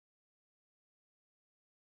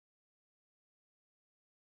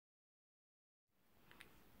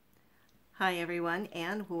Hi everyone,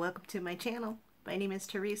 and welcome to my channel. My name is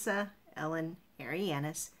Teresa Ellen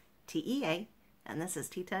Arianis, T.E.A., and this is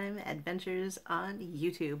Tea Time Adventures on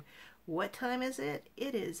YouTube. What time is it?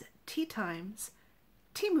 It is tea times,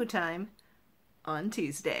 TEMU time on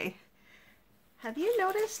Tuesday. Have you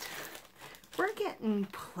noticed? We're getting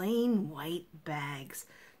plain white bags.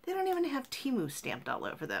 They don't even have TEMU stamped all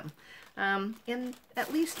over them. And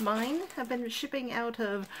at least mine have been shipping out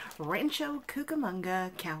of Rancho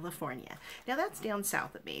Cucamonga, California. Now that's down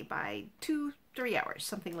south of me by 2-3 hours,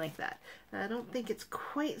 something like that. I don't think it's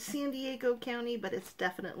quite San Diego County, but it's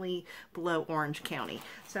definitely below Orange County.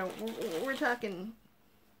 So we're talking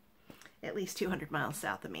at least 200 miles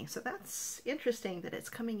south of me. So that's interesting that it's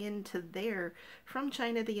coming into there from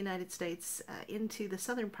China, the United States, into the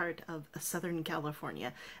southern part of Southern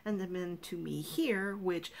California, and then to me here,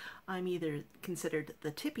 which I'm either considered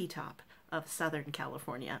the tippy top of Southern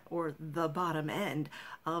California or the bottom end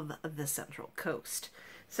of the Central Coast.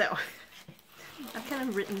 So I've kind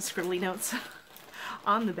of written scribbly notes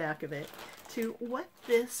on the back of it to what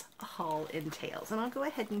this haul entails, and I'll go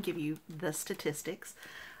ahead and give you the statistics.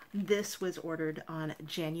 This was ordered on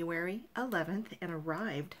January 11th and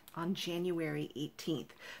arrived on January 18th.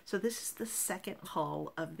 So this is the second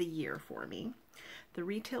haul of the year for me. The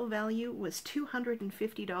retail value was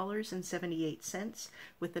 $250.78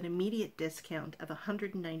 with an immediate discount of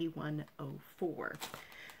 $191.04.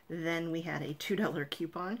 Then we had a $2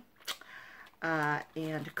 coupon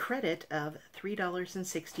and credit of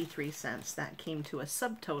 $3.63. That came to a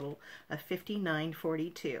subtotal of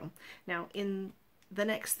 $59.42. Now in the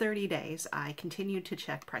next 30 days, I continued to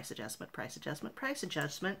check price adjustment,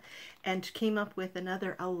 and came up with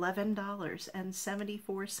another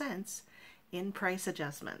 $11.74 in price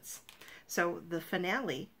adjustments. So the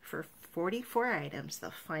finale for 44 items,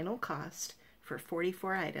 the final cost for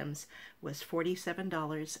 44 items was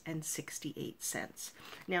 $47.68.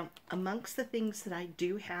 Now, amongst the things that I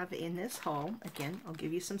do have in this haul, again, I'll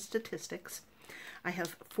give you some statistics. I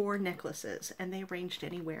have 4 necklaces, and they ranged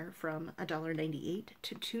anywhere from $1.98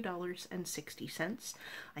 to $2.60.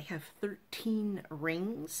 I have 13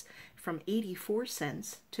 rings from 84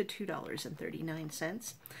 cents to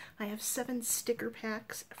 $2.39. I have 7 sticker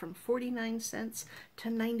packs from 49 cents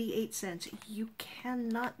to 98 cents. You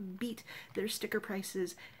cannot beat their sticker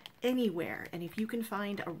prices anywhere. And if you can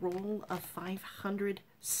find a roll of 500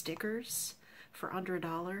 stickers for under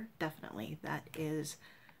 $1, definitely that is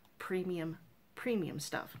premium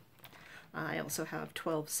stuff. I also have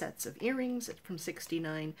 12 sets of earrings from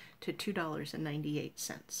 $69 to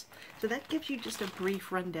 $2.98. So that gives you just a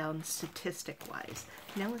brief rundown statistic-wise.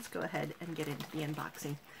 Now let's go ahead and get into the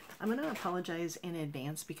unboxing. I'm going to apologize in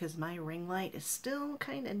advance because my ring light is still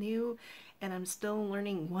kind of new and I'm still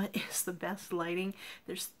learning what is the best lighting.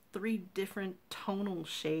 There's 3 different tonal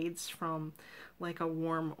shades from like a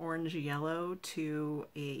warm orange yellow to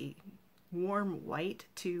a warm white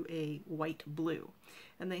to a white blue,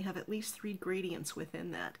 and they have at least 3 gradients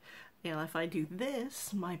within that. And if I do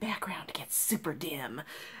this, my background gets super dim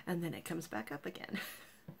and then it comes back up again.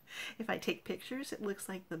 If I take pictures, it looks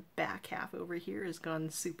like the back half over here has gone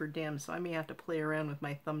super dim, so I may have to play around with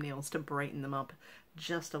my thumbnails to brighten them up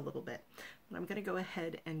just a little bit. But I'm going to go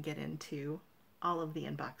ahead and get into all of the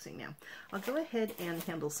unboxing now. I'll go ahead and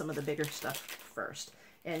handle some of the bigger stuff first.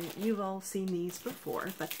 And you've all seen these before,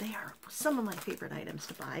 but they are some of my favorite items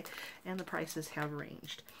to buy, and the prices have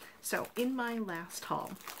ranged. So in my last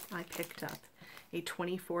haul, I picked up a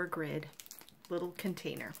 24 grid little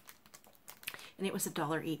container, and it was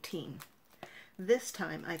 $1.18. This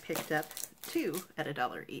time I picked up 2 at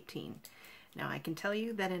 $1.18. Now I can tell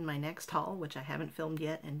you that in my next haul, which I haven't filmed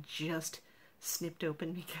yet and just snipped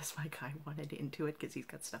open because my guy wanted into it because he's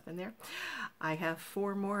got stuff in there, I have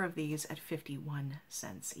 4 more of these at 51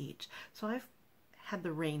 cents each. So I've had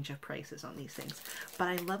the range of prices on these things, but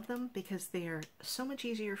I love them because they're so much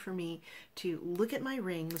easier for me to look at my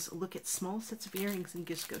rings, look at small sets of earrings, and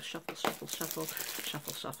just go shuffle, shuffle, shuffle,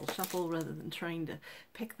 shuffle, shuffle, shuffle, rather than trying to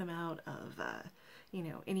pick them out of you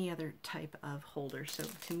know, any other type of holder. So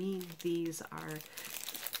to me, these are,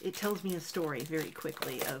 it tells me a story very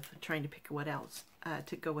quickly of trying to pick what else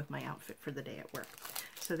to go with my outfit for the day at work.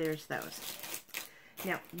 So there's those.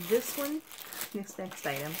 Now this next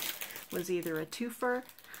item was either a twofer,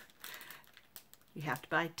 you have to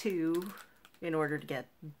buy 2 in order to get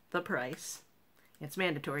the price. It's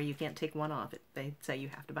mandatory, you can't take one off. They say you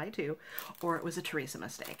have to buy 2, or it was a Teresa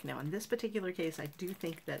mistake. Now in this particular case, I do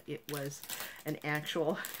think that it was an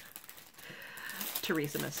actual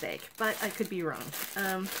Teresa mistake, but I could be wrong.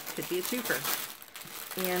 Could be a twofer.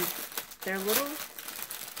 And they're little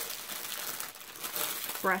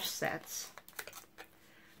brush sets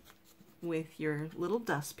with your little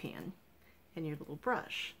dustpan and your little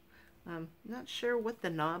brush. Not sure what the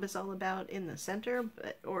knob is all about in the center,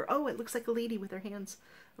 but, or, oh, it looks like a lady with her hands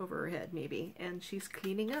over her head maybe, and she's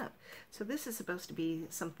cleaning up. So this is supposed to be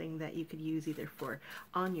something that you could use either for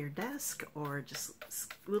on your desk or just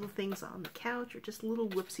little things on the couch or just little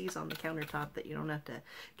whoopsies on the countertop that you don't have to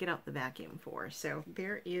get out the vacuum for. So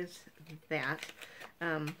there is that.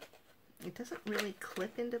 It doesn't really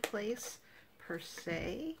clip into place per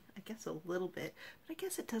se, I guess a little bit, but I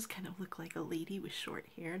guess it does kind of look like a lady with short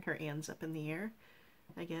hair and her hands up in the air,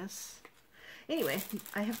 I guess. Anyway,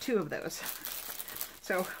 I have 2 of those.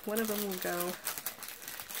 So one of them will go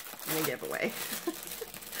in a giveaway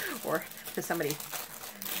or to somebody,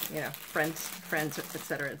 you know, friends,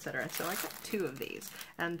 etc., etc. So I got 2 of these,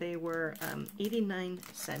 and they were 89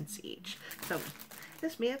 cents each. So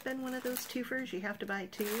this may have been one of those twofers. You have to buy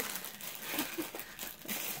 2.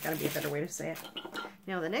 Gotta be a better way to say it.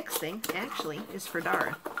 Now the next thing actually is for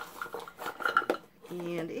Dara,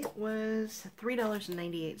 and it was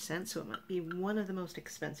 $3.98, so it might be one of the most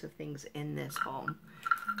expensive things in this haul.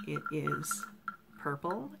 It is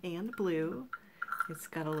purple and blue. It's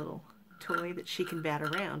got a little toy that she can bat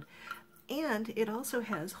around, and it also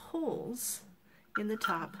has holes in the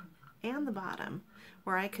top and the bottom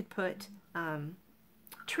where I could put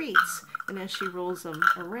treats, and as she rolls them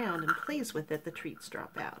around and plays with it, the treats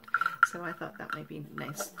drop out. So I thought that might be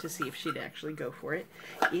nice to see if she'd actually go for it.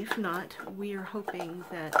 If not, we are hoping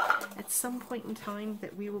that at some point in time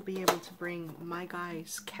that we will be able to bring my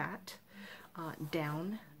guy's cat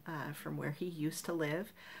down from where he used to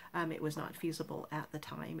live. It was not feasible at the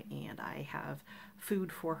time, and I have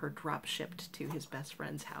food for her drop shipped to his best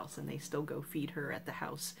friend's house, and they still go feed her at the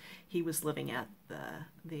house he was living at.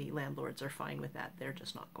 The landlords are fine with that. They're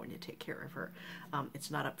just not going to take care of her.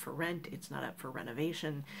 It's not up for rent. It's not up for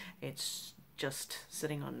renovation. It's just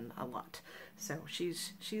sitting on a lot. So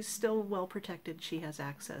she's still well protected. She has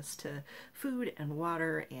access to food and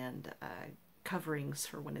water and coverings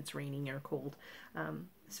for when it's raining or cold.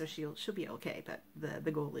 So she'll be okay, but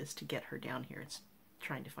the goal is to get her down here. It's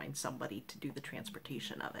trying to find somebody to do the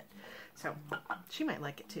transportation of it. So she might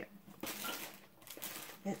like it too.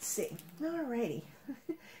 Let's see. Alrighty.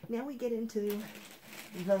 Now we get into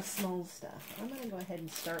the small stuff. I'm going to go ahead and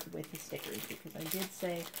start with the stickers because I did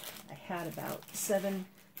say I had about 7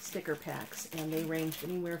 sticker packs, and they ranged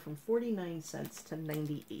anywhere from 49 cents to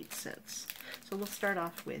 98 cents. So we'll start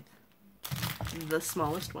off with the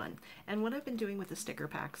smallest one. And what I've been doing with the sticker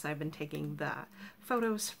packs, I've been taking the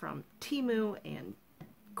photos from TEMU and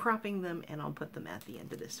cropping them, and I'll put them at the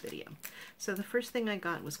end of this video. So the first thing I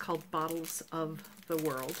got was called Bottles of the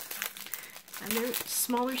World, and they're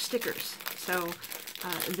smaller stickers, so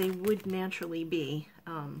they would naturally be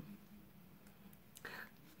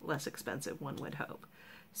less expensive, one would hope.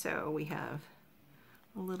 So we have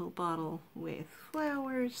a little bottle with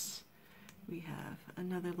flowers. We have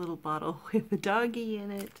another little bottle with a doggy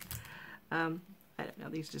in it. I don't know,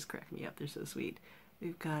 these just crack me up. They're so sweet.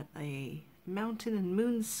 We've got a mountain and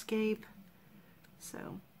moonscape.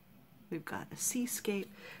 So we've got a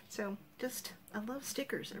seascape. So just, I love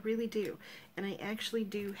stickers, I really do. And I actually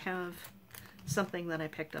do have something that I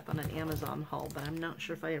picked up on an Amazon haul, but I'm not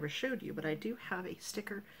sure if I ever showed you, but I do have a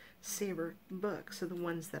sticker saver book. So the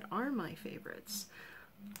ones that are my favorites,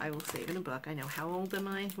 I will save in a book. I know, how old am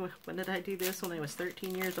I? When did I do this? When I was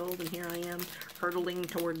 13 years old, and here I am hurtling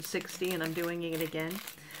towards 60, and I'm doing it again.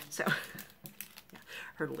 So, yeah,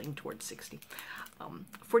 hurtling towards 60.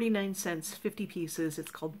 49 cents, 50 pieces.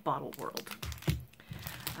 It's called Bottle World.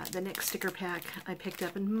 The next sticker pack I picked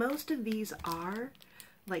up, and most of these are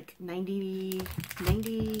like 98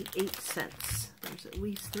 cents. There's at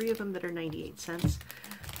least 3 of them that are 98 cents.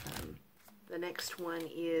 The next one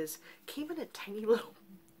came in a tiny little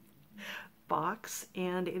box,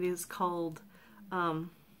 and it is called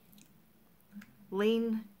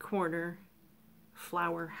Lane Corner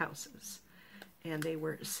Flower Houses, and they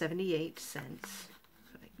were 78 cents.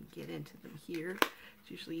 So I can get into them here.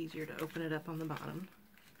 It's usually easier to open it up on the bottom.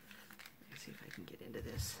 Let's see if I can get into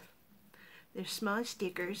this. They're small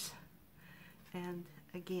stickers, and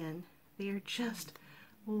again, they are just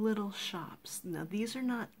little shops. Now these are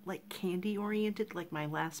not like candy oriented like my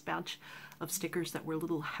last batch of stickers that were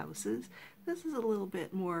little houses. This is a little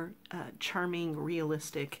bit more charming,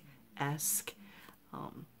 realistic-esque.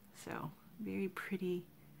 So very pretty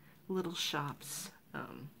little shops.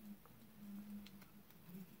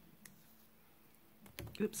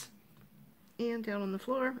 Oops. And down on the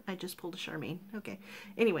floor, I just pulled a Charmaine. Okay.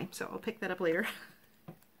 Anyway, so I'll pick that up later.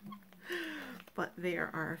 But there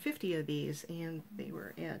are 50 of these, and they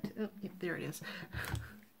were at, oh, yep, there it is.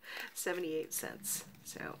 78 cents.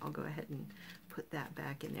 So I'll go ahead and put that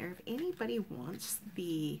back in there. If anybody wants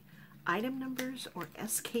the item numbers or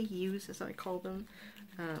SKUs, as I call them,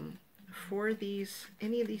 for these,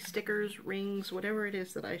 any of these stickers, rings, whatever it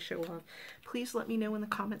is that I show off, please let me know in the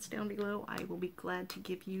comments down below. I will be glad to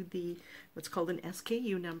give you the what's called an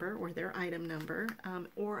SKU number or their item number,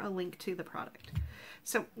 or a link to the product.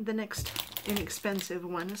 So the next inexpensive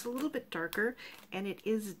one is a little bit darker, and it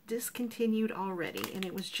is discontinued already, and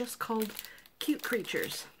it was just called Cute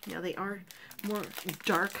Creatures. Now they are more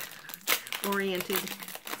dark oriented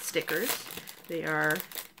stickers. They are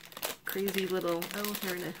crazy little, oh,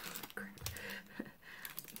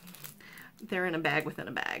 they're in a bag within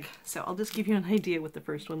a bag. So I'll just give you an idea what the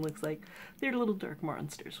first one looks like. They're little dark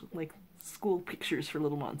monsters, like school pictures for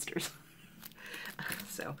little monsters.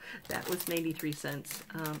 So that was 93 cents,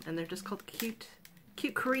 and they're just called Cute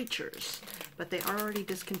Creatures, but they are already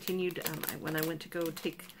discontinued. When I went to go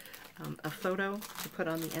take a photo to put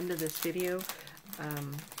on the end of this video,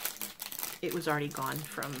 it was already gone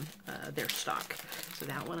from their stock, so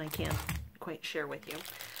that one I can't quite share with you.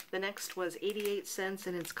 The next was 88 cents,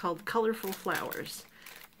 and it's called Colorful Flowers.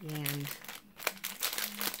 And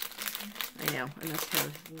I know, I must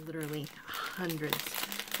have literally hundreds.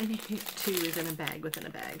 I think 2 is in a bag within a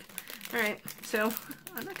bag. Alright, so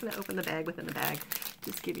I'm not going to open the bag within the bag.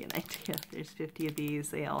 Just give you an idea. There's 50 of these.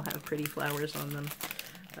 They all have pretty flowers on them.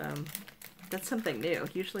 That's something new.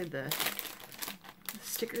 Usually the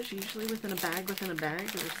stickers usually within a bag, or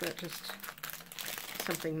is that just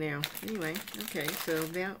something new? Anyway, okay, so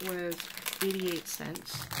that was 88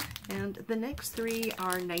 cents. And the next 3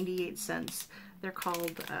 are 98 cents. They're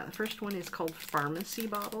called, the first one is called Pharmacy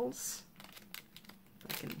Bottles.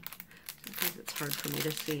 Sometimes it's hard for me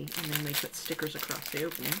to see, and then they put stickers across the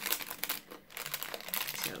opening.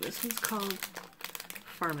 So this one's called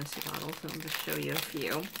Pharmacy Bottles, and I'll just show you a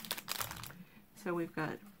few. So we've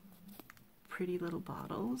got pretty little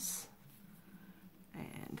bottles,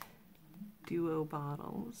 and duo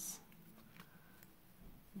bottles,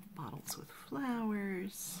 bottles with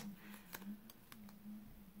flowers.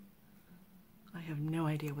 I have no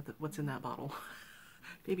idea what's in that bottle.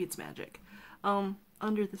 Maybe it's magic.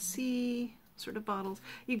 Under the sea sort of bottles.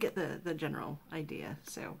 You get the general idea.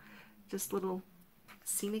 So just little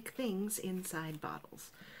scenic things inside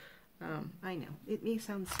bottles. I know, it may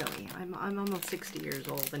sound silly. I'm almost 60 years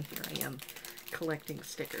old, and here I am collecting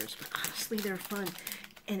stickers, but honestly they're fun.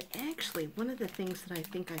 And actually, one of the things that I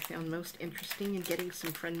think I found most interesting in getting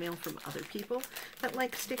some friend mail from other people that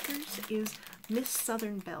like stickers is Miss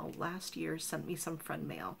Southern Belle last year sent me some friend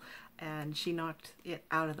mail, and she knocked it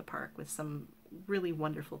out of the park with some really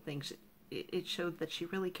wonderful things. It showed that she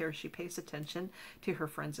really cares. She pays attention to her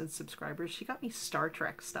friends and subscribers. She got me Star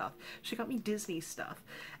Trek stuff. She got me Disney stuff.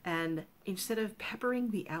 And instead of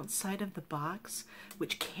peppering the outside of the box,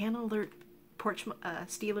 which can alert porch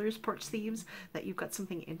stealers, porch thieves, that you've got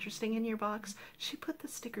something interesting in your box, she put the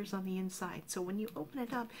stickers on the inside. So when you open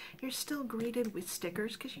it up, you're still greeted with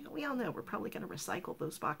stickers, because we all know we're probably going to recycle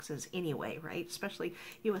those boxes anyway, right? Especially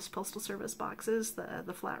U.S. Postal Service boxes,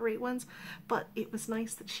 the flat rate ones. But it was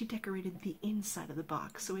nice that she decorated the inside of the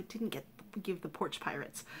box, so it didn't give the porch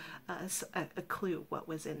pirates a clue what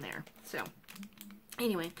was in there. So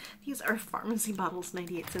anyway, these are Pharmacy Bottles,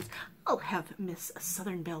 98 cents. I'll have Miss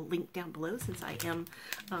Southern Belle linked down below, since I am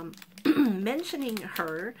mentioning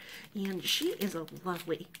her. And she is a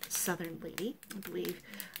lovely Southern lady. I believe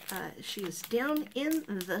she is down in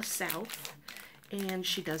the South, and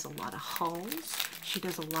she does a lot of hauls. She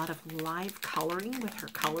does a lot of live coloring with her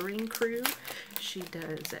coloring crew. She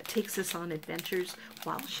takes us on adventures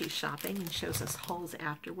while she's shopping and shows us hauls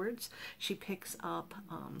afterwards. She picks up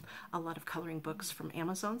a lot of coloring books from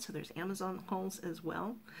Amazon, so there's Amazon hauls as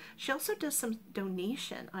well. She also does some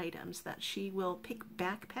donation items that she will pick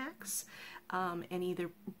backpacks and either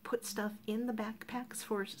put stuff in the backpacks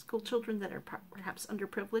for school children that are perhaps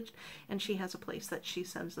underprivileged, and she has a place that she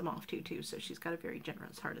sends them off to too, so she's got a very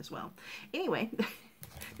generous heart as well. Anyway,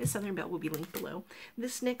 Miss Southern Belle will be linked below.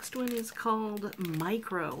 This next one is called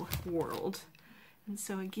Micro World, and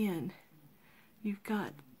so again, you've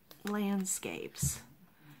got landscapes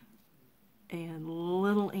and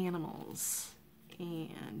little animals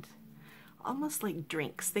and almost like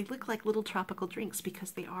drinks. They look like little tropical drinks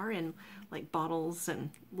because they are in like bottles and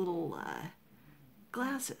little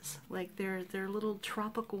glasses. Like they're little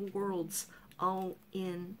tropical worlds all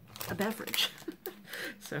in a beverage.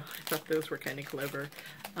 So I thought those were kind of clever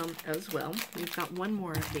as well. We've got one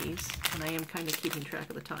more of these, and I am kind of keeping track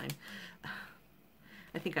of the time.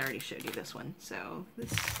 I think I already showed you this one. So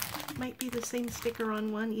this might be the same sticker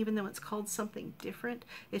on one, even though it's called something different.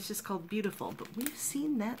 It's just called Beautiful, but we've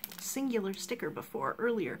seen that singular sticker before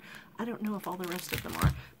earlier. I don't know if all the rest of them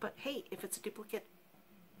are, but hey, if it's a duplicate,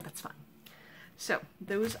 that's fine. So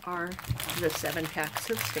those are the 7 packs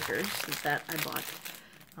of stickers that I bought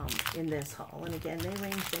in this haul. And again, they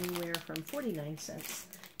ranged anywhere from 49 cents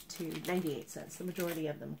to 98 cents. The majority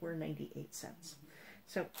of them were 98 cents.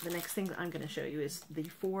 So the next thing that I'm going to show you is the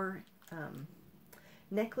 4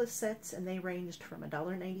 necklace sets, and they ranged from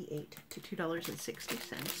 $1.98 to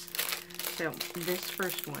 $2.60. So this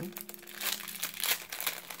first one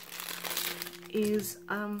is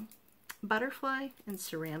butterfly and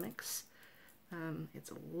ceramics. It's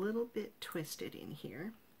a little bit twisted in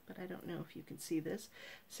here, but I don't know if you can see this.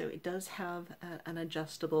 So it does have an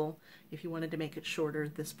adjustable, if you wanted to make it shorter,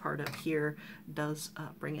 this part up here does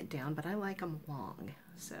bring it down, but I like them long.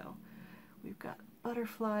 So we've got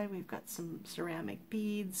butterfly, we've got some ceramic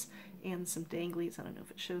beads, and some danglies. I don't know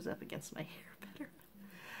if it shows up against my hair better,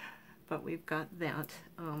 but we've got that.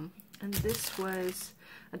 And this was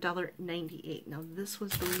 $1.98. Now this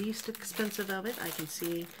was the least expensive of it. I can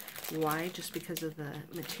see why, just because of the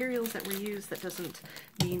materials that were used. That doesn't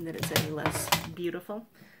mean that it's any less beautiful.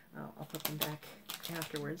 I'll put them back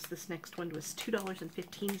afterwards. This next one was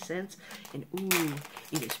 $2.15, and ooh,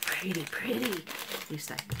 it is pretty, at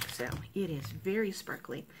least I think so. It is very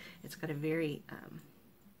sparkly. It's got a very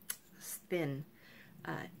thin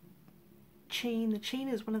chain. The chain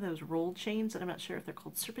is one of those rolled chains, and I'm not sure if they're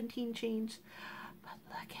called serpentine chains, but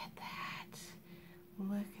look at that.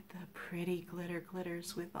 Look at the pretty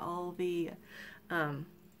glitters with all the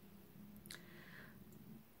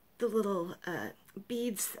little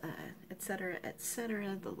beads, etc.,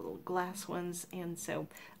 etc., the little glass ones. And so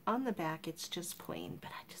on the back it's just plain,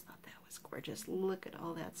 but I just thought that was gorgeous. Look at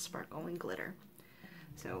all that sparkle and glitter.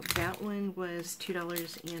 So that one was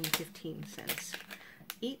 $2.15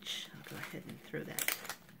 each. I'll go ahead and throw that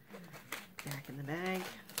back in the bag.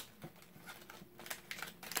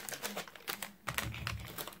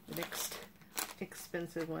 The next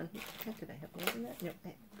expensive one, did I have more than that? Nope,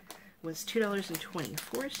 was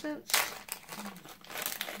 $2.24.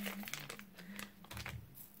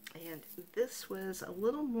 And this was a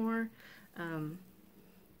little more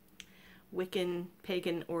Wiccan,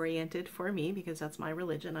 pagan oriented for me, because that's my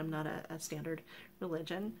religion. I'm not a standard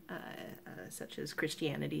religion, such as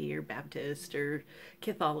Christianity or Baptist or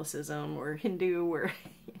Catholicism or Hindu or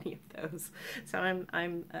any of those. So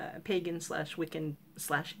I'm pagan slash Wiccan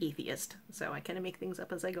slash atheist. So I kind of make things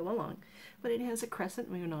up as I go along. But it has a crescent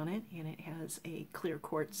moon on it, and it has a clear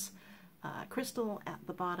quartz crystal at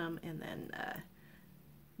the bottom, and then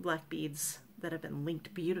black beads that have been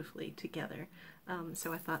linked beautifully together.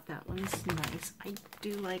 So I thought that one's nice. I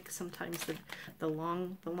do like sometimes the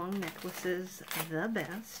long necklaces the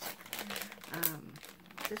best,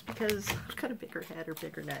 just because I've got a bigger head or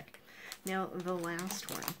bigger neck. Now the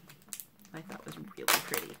last one I thought was really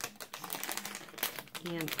pretty,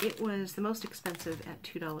 and it was the most expensive at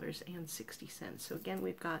 $2.60. So again,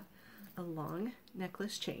 we've got a long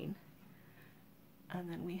necklace chain,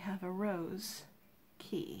 and then we have a rose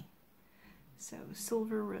key. So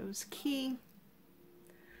silver rose key.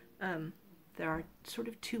 There are sort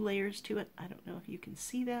of 2 layers to it. I don't know if you can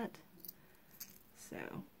see that. So,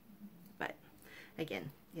 but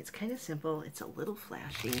again, it's kind of simple. It's a little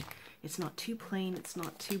flashy. It's not too plain. It's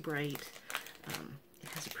not too bright. It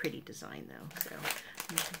has a pretty design though. So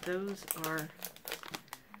those are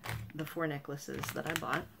the 4 necklaces that I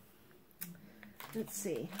bought. Let's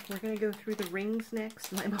see. We're going to go through the rings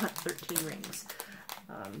next, and I bought 13 rings.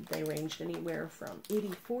 They ranged anywhere from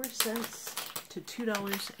 84 cents to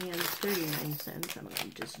 $2.39. I'm going to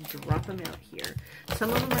just drop them out here.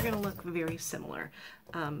 Some of them are going to look very similar,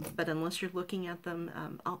 but unless you're looking at them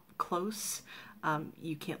up close,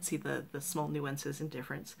 you can't see the small nuances and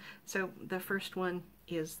difference. So the first one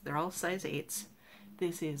is, they're all size 8s.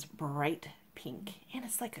 This is bright pink, and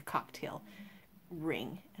it's like a cocktail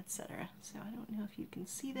ring, etc. So I don't know if you can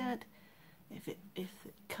see that, if it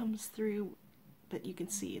comes through, but you can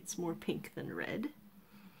see it's more pink than red.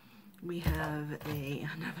 We have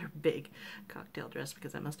another big cocktail dress,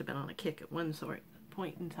 because I must have been on a kick at one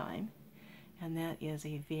point in time, and that is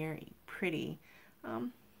a very pretty, I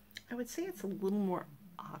would say it's a little more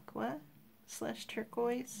aqua slash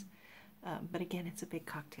turquoise, but again, it's a big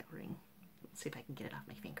cocktail ring. Let's see if I can get it off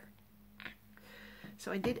my finger.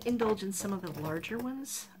 So I did indulge in some of the larger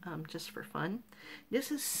ones, just for fun.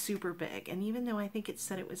 This is super big, and even though I think it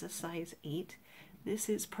said it was a size 8, this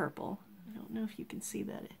is purple. I don't know if you can see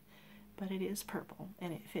that, but it is purple,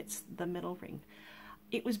 and it fits the middle ring.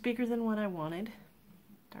 It was bigger than what I wanted.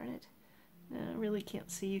 Darn it. Really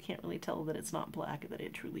can't see. You can't really tell that it's not black, that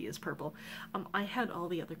it truly is purple. I had all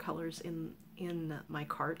the other colors in my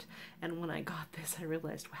cart, and when I got this I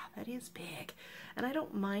realized, wow, that is big. And I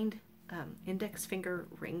don't mind index finger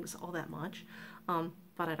rings all that much,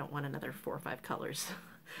 but I don't want another 4 or 5 colors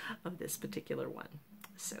of this particular one.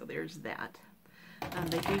 So there's that.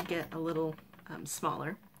 They do get a little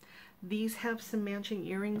smaller. These have some matching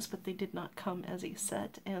earrings, but they did not come as a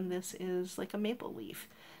set, and this is like a maple leaf.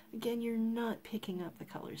 Again, you're not picking up the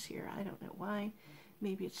colors here. I don't know why.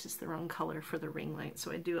 Maybe it's just the wrong color for the ring light,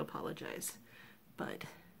 so I do apologize. But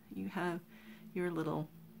you have your little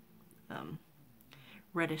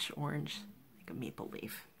reddish orange, like a maple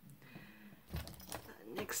leaf.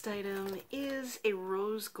 Next item is a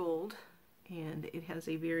rose gold, and it has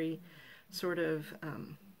a very sort of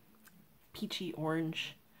peachy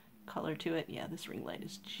orange color to it. Yeah, this ring light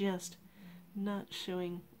is just not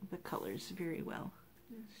showing the colors very well.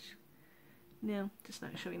 No, just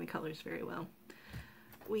not showing the colors very well.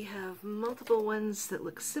 We have multiple ones that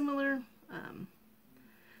look similar.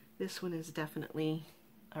 This one is definitely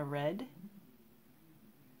a red.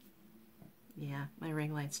 Yeah, my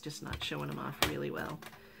ring light's just not showing them off really well.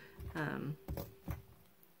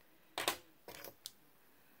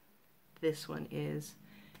 This one is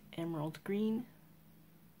emerald green.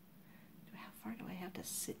 How far do I have to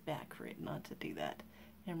sit back for it not to do that?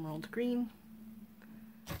 Emerald green.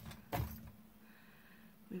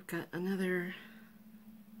 We've got another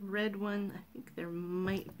red one. I think there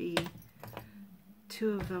might be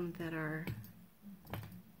 2 of them that are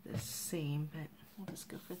the same, but we'll just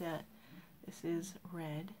go for that. This is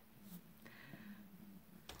red.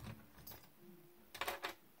 I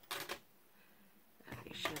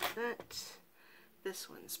already showed that. This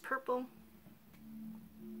one's purple.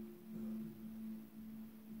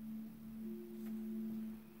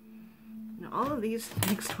 Now all of these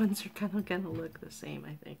next ones are kind of gonna look the same,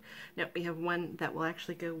 I think. Now we have one that will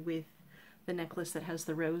actually go with the necklace that has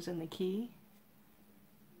the rose and the key.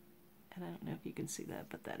 And I don't know if you can see that,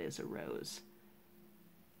 but that is a rose.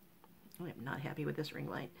 I am not happy with this ring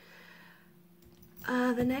light.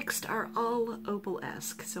 The next are all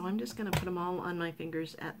opal-esque, so I'm just going to put them all on my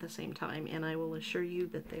fingers at the same time, and I will assure you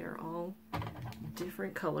that they are all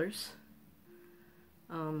different colors.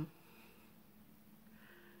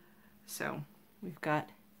 So we've got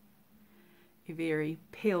a very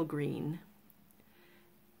pale green,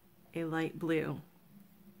 a light blue,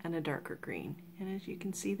 and a darker green. And as you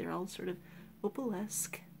can see, they're all sort of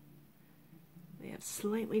opal-esque. They have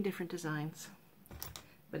slightly different designs,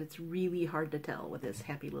 but it's really hard to tell with this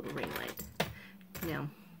happy little ring light. Now,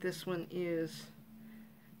 this one is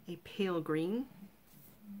a pale green.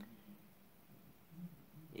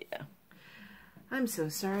 Yeah. I'm so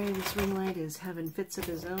sorry, this ring light is having fits of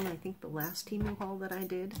his own. I think the last TEMU haul that I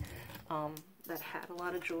did that had a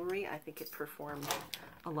lot of jewelry, I think it performed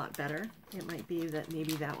a lot better. It might be that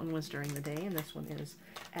maybe that one was during the day and this one is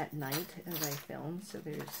at night as I film, so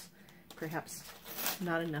there's perhaps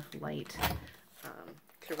not enough light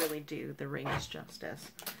to really do the rings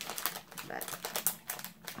justice. But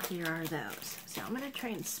here are those. So I'm going to try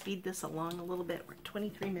and speed this along a little bit. We're at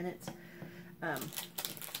 23 minutes.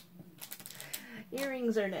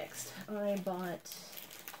 Earrings are next. I bought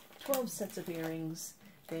 12 sets of earrings.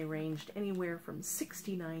 They ranged anywhere from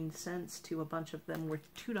 69 cents to a bunch of them worth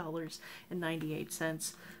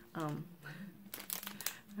 $2.98. I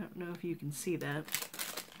don't know if you can see that.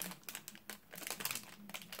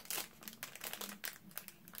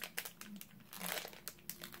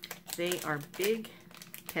 They are big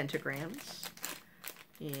pentagrams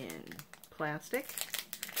in plastic,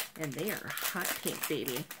 and they are hot pink,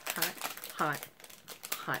 baby. Hot, hot,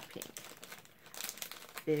 hot pink.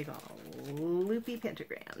 Big old loopy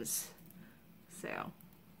pentagrams. So,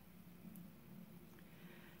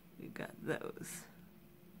 we've got those.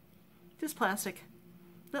 Just plastic.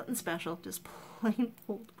 Nothing special, just plain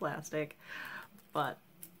old plastic. But,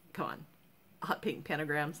 come on. Hot pink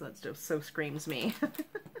pentagrams, that just so screams me.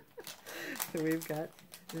 So we've got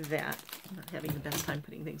that. I'm not having the best time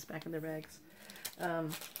putting things back in their bags.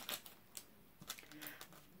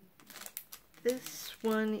 This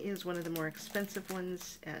one is one of the more expensive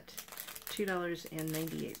ones at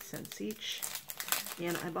 $2.98 each.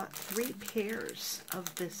 And I bought 3 pairs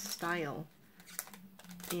of this style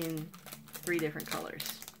in 3 different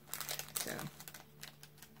colors. So,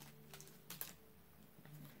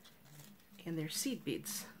 and they're seed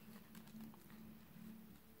beads.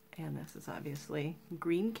 And this is obviously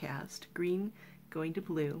green cast, green going to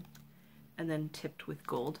blue, and then tipped with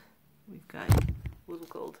gold. We've got little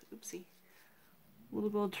gold, oopsie,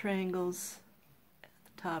 little gold triangles at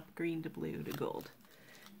the top, green to blue to gold.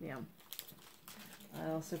 Now,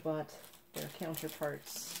 I also bought their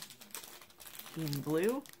counterparts in blue. I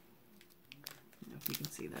don't know if you can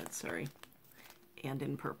see that, sorry. And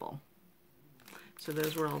in purple. So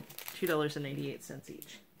those were all $2.98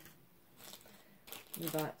 each. We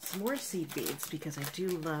bought some more seed beads because I do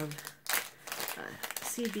love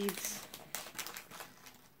seed beads.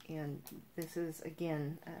 And this is,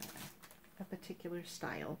 again, a particular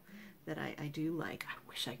style that I do like. I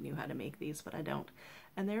wish I knew how to make these, but I don't.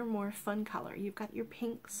 And they're more fun color. You've got your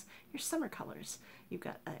pinks, your summer colors. You've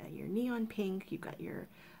got your neon pink, you've got your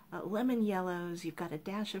lemon yellows, you've got a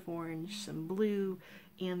dash of orange, some blue,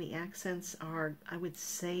 and the accents are, I would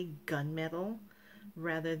say, gunmetal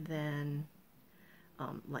rather than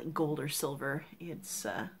like gold or silver. It's,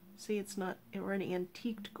 see, it's not, or an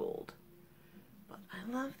antiqued gold. But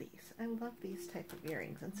I love these. I love these type of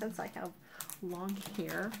earrings. And since I have long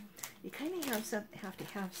hair, you kind of have to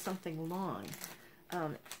have something long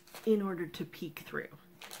in order to peek through.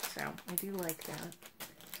 So I do like that.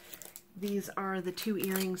 These are the two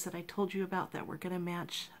earrings that I told you about that were going to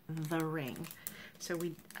match the ring. So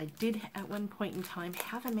I did at one point in time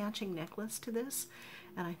have a matching necklace to this,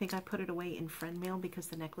 and I think I put it away in friend mail because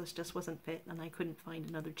the necklace just wasn't fit and I couldn't find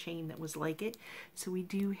another chain that was like it. So we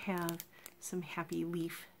do have some happy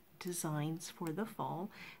leaf designs for the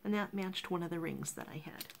fall, and that matched one of the rings that I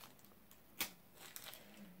had.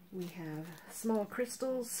 We have small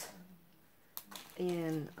crystals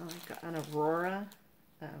in an Aurora.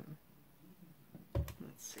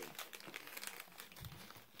 Let's see.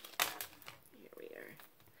 Here we are.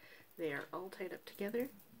 They are all tied up together.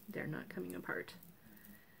 They're not coming apart.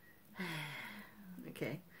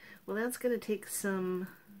 Okay. Well, that's going to take some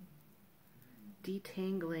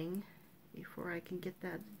detangling before I can get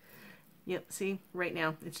that. Yep, see, right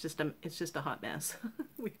now it's just a hot mess.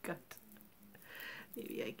 We've got,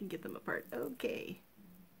 maybe I can get them apart. Okay.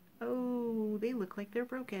 Oh, they look like they're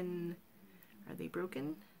broken. Are they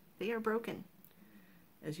broken? They are broken,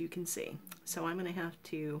 as you can see. So I'm going to have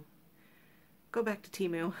to go back to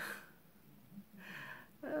TEMU.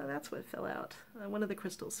 That's what fell out. One of the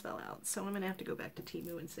crystals fell out. So I'm going to have to go back to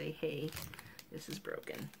TEMU and say, hey, this is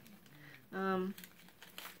broken.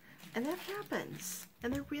 And that happens.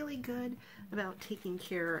 And they're really good about taking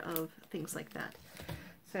care of things like that.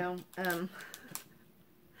 So,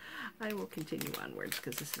 I will continue onwards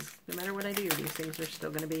because this is, no matter what I do, these things are still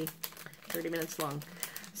going to be 30 minutes long.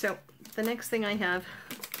 So, the next thing I have,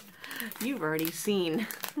 you've already seen.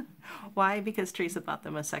 Why? Because Teresa bought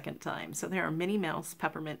them a second time. So there are Minnie Mouse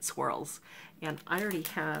peppermint swirls, and I already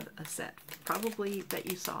have a set, probably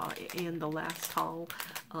that you saw in the last haul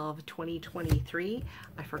of 2023.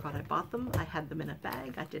 I forgot I bought them. I had them in a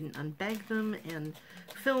bag. I didn't unbag them and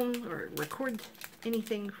film or record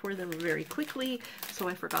anything for them very quickly, so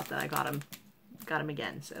I forgot that I got them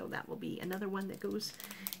again. So that will be another one that goes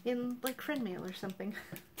in like friend mail or something.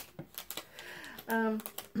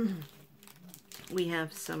 We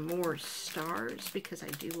have some more stars because I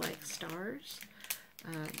do like stars.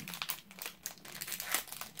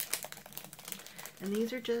 And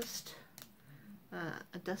these are just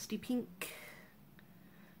a dusty pink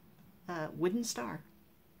wooden star.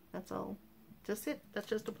 That's all. Just it. That's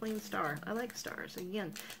just a plain star. I like stars.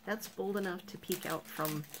 Again, that's bold enough to peek out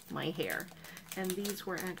from my hair. And these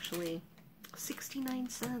were actually 69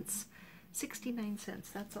 cents. 69 cents,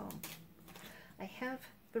 that's all. I have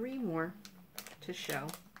 3 more to show.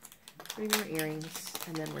 3 more earrings,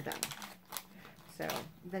 and then we're done. So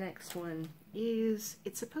the next one is,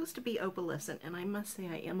 it's supposed to be opalescent, and I must say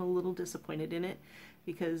I am a little disappointed in it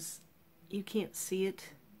because you can't see it,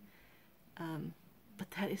 but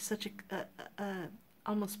that is such a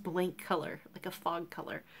almost blank color, like a fog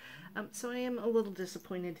color. So I am a little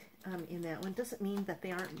disappointed in that one. Doesn't mean that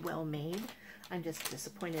they aren't well made. I'm just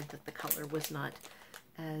disappointed that the color was not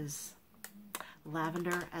as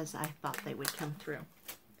lavender as I thought they would come through.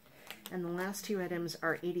 And the last 2 items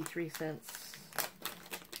are 83 cents.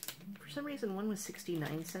 For some reason one was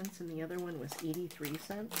 69 cents and the other one was 83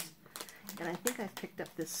 cents. And I think I've picked up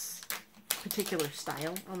this particular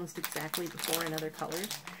style almost exactly before in other colors.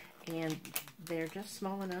 And they're just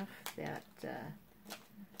small enough that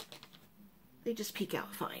they just peek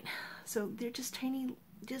out fine. So they're just tiny,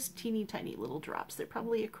 just teeny tiny little drops. They're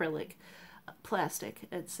probably acrylic, plastic,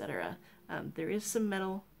 etc. There is some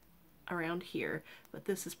metal around here, but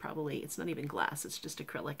this is probably, it's not even glass, it's just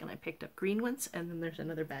acrylic, and I picked up green ones, and then there's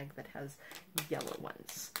another bag that has yellow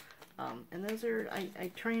ones. And those are,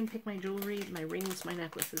 I try and pick my jewelry, my rings, my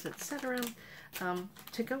necklaces, etc.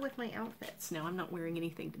 To go with my outfits. Now, I'm not wearing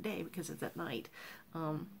anything today because it's at night,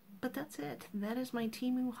 But that's it. That is my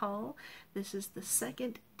TEMU haul. This is the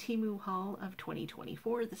second TEMU haul of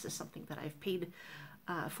 2024. This is something that I've paid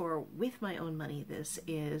for with my own money. This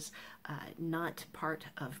is not part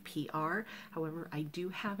of PR. However, I do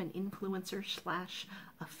have an influencer slash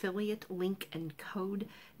affiliate link and code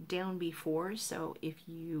down before. So if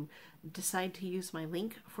you decide to use my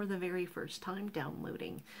link for the very first time,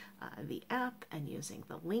 downloading the app and using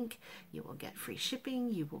the link, you will get free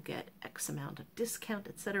shipping, you will get X amount of discount,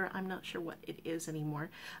 etc. I'm not sure what it is anymore.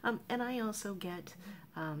 And I also get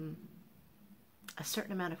a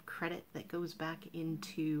certain amount of credit that goes back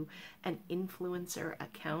into an influencer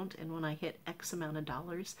account, and when I hit X amount of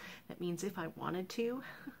dollars, that means if I wanted to,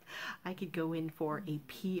 I could go in for a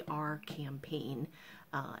PR campaign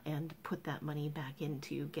and put that money back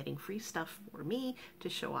into getting free stuff for me to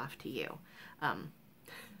show off to you.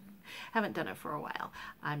 Haven't done it for a while.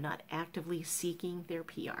 I'm not actively seeking their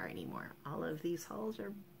PR anymore. All of these hauls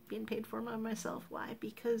are being paid for by myself. Why?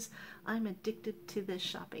 Because I'm addicted to this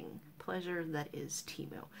shopping pleasure that is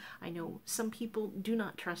TEMU. I know some people do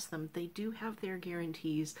not trust them. They do have their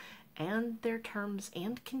guarantees and their terms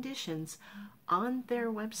and conditions on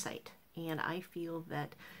their website, and I feel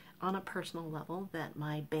that on a personal level that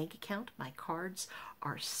my bank account, my cards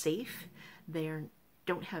are safe. They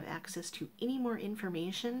don't have access to any more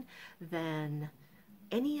information than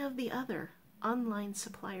any of the other online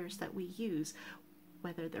suppliers that we use,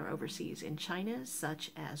 whether they're overseas in China, such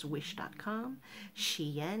as Wish.com,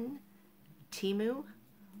 Shein, TEMU,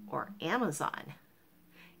 or Amazon.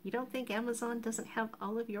 You don't think Amazon doesn't have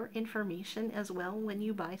all of your information as well when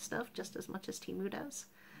you buy stuff, just as much as TEMU does?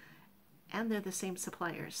 And they're the same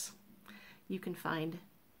suppliers. You can find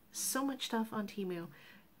so much stuff on TEMU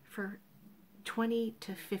for 20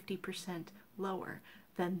 to 50% lower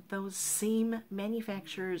than those same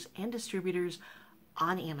manufacturers and distributors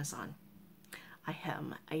on Amazon. I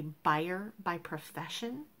am a buyer by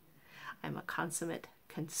profession. I'm a consummate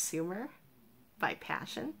consumer by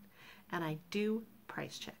passion, and I do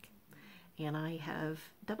price check. And I have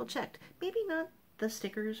double checked, maybe not the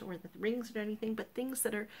stickers or the rings or anything, but things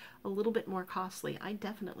that are a little bit more costly. I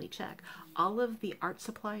definitely check. All of the art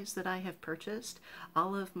supplies that I have purchased,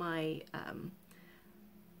 all of my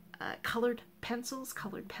colored pencils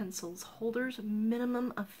holders,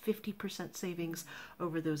 minimum of 50% savings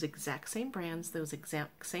over those exact same brands, those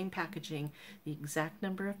exact same packaging, the exact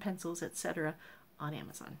number of pencils, etc. on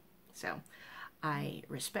Amazon. So I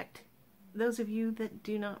respect those of you that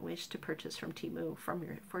do not wish to purchase from TEMU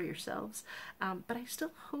for yourselves, but I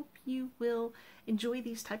still hope you will enjoy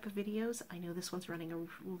these type of videos. I know this one's running a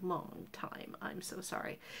long time. I'm so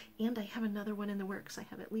sorry. And I have another one in the works. I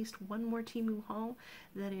have at least one more TEMU haul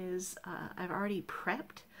that is, I've already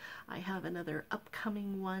prepped. I have another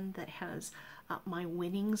upcoming one that has my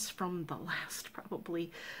winnings from the last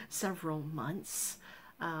probably several months.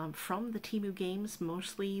 From the TEMU games,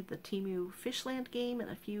 mostly the TEMU Fishland game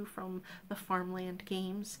and a few from the Farmland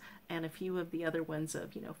games and a few of the other ones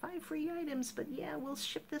of, 5 free items, but yeah, we'll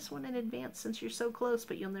ship this one in advance since you're so close,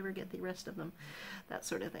 but you'll never get the rest of them, that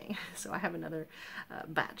sort of thing. So I have another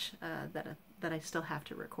batch that I still have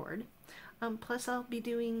to record. Plus I'll be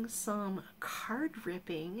doing some card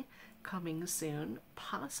ripping coming soon,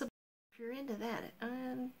 possibly if you're into that.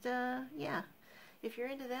 And yeah, if you're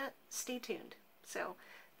into that, stay tuned. So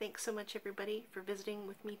thanks so much, everybody, for visiting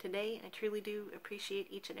with me today. I truly do appreciate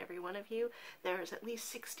each and every one of you. There's at least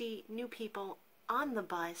 60 new people on the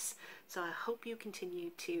bus, so I hope you continue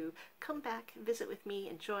to come back, visit with me,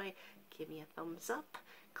 enjoy, give me a thumbs up,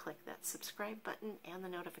 click that subscribe button and the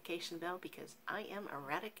notification bell, because I am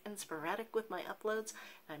erratic and sporadic with my uploads,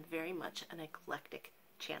 and I'm very much an eclectic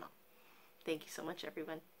channel. Thank you so much,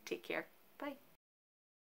 everyone. Take care. Bye.